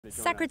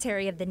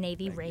Secretary of the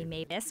Navy Ray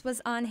Mabus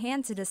was on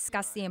hand to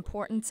discuss the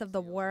importance of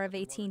the War of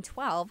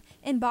 1812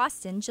 in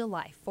Boston,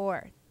 July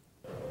 4th.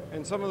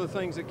 And some of the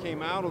things that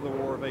came out of the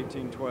War of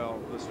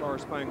 1812, the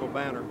Star-Spangled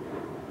Banner,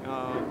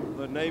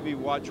 the Navy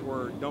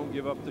watchword, "Don't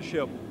give up the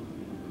ship,"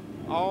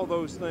 all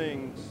those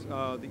things,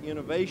 the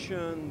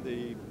innovation,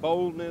 the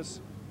boldness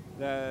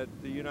that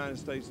the United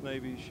States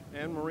Navy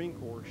and Marine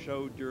Corps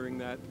showed during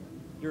that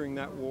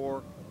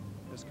war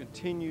has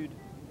continued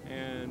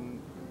and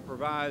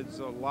provides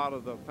a lot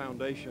of the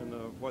foundation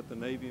of what the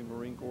Navy and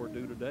Marine Corps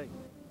do today.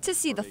 To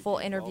see the full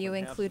interview,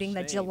 including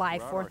the July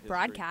 4th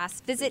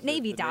broadcast, visit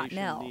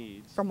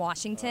Navy.mil. From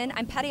Washington,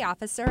 I'm Petty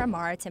Officer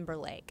Amara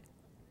Timberlake.